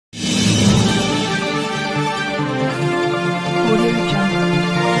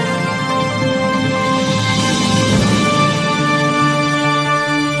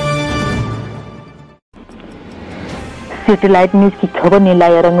Satellite news की खबर ने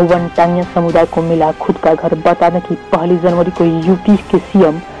लाया रंग। वनटांगिया समुदाय को मिला खुद का घर। बता दें कि 1 जनवरी को यूपी के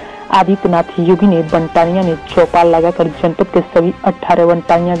सीएम आदित्यनाथ योगी ने वनटांगिया में चौपाल लगाकर जनपद के सभी 18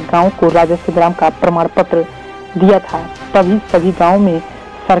 वनटांगिया गाँव को राजस्व ग्राम का प्रमाण पत्र दिया था। तभी सभी गाँव में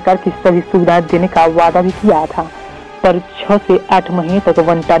सरकार की सभी सुविधाएं देने का वादा भी किया था, पर 6 से 8 महीने तक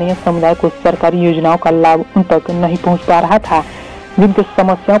वनटांगिया समुदाय को सरकारी योजनाओं का लाभ उन तक नहीं पहुंच पा रहा था, जिनकी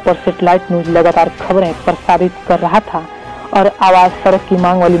समस्याओं पर सैटेलाइट न्यूज लगातार खबरें प्रसारित कर रहा था और आवाज सड़क की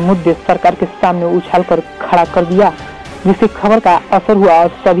मांग वाले मुद्दे सरकार के सामने उछालकर खड़ा कर दिया, जिससे खबर का असर हुआ और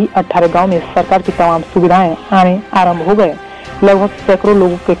सभी 18 गांव में सरकार की तमाम सुविधाएं आने आरंभ हो गए। लगभग सैकड़ों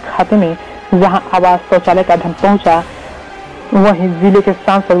लोगों के खाते में जहां आवास शौचालय का धन पहुंचा, वहीं जिले के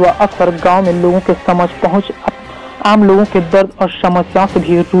सांसद व अक्सर गाँव में लोगों के समझ पहुँच आम लोगों के दर्द और समस्याओं से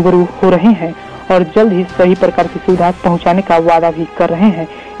भी रूबरू हो रहे हैं और जल्द ही सही प्रकार की सुविधा पहुंचाने का वादा भी कर रहे हैं।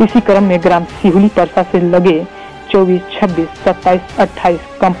 इसी क्रम में ग्राम सिहुली परसा से लगे 24, 26, 27, 28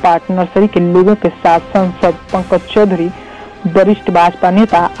 कंपार्ट नर्सरी के लोगों के साथ सांसद पंकज चौधरी, वरिष्ठ भाजपा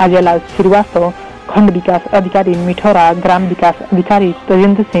नेता अजयलाल श्रीवास्तव, खंड विकास अधिकारी मिठौरा, ग्राम विकास अधिकारी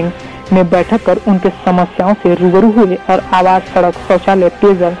तेजेंद्र सिंह ने बैठक कर उनके समस्याओं से रूबरू हुए और आवास, सड़क, शौचालय,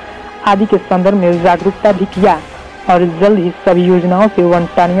 पेयजल आदि के संदर्भ में जागरूकता भी किया और जल्द ही सभी योजनाओं से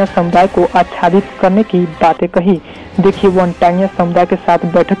वनटांगिया समुदाय को आच्छादित करने की बातें कही। देखिए वनटांगिया समुदाय के साथ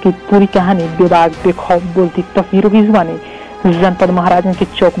बैठक की पूरी कहानी। बेबाक बेखौफ बोलती तस्वीरों की जुबानी। जनपद महाराजगंज के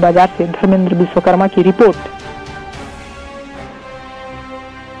चौक बाजार से धर्मेंद्र विश्वकर्मा की रिपोर्ट।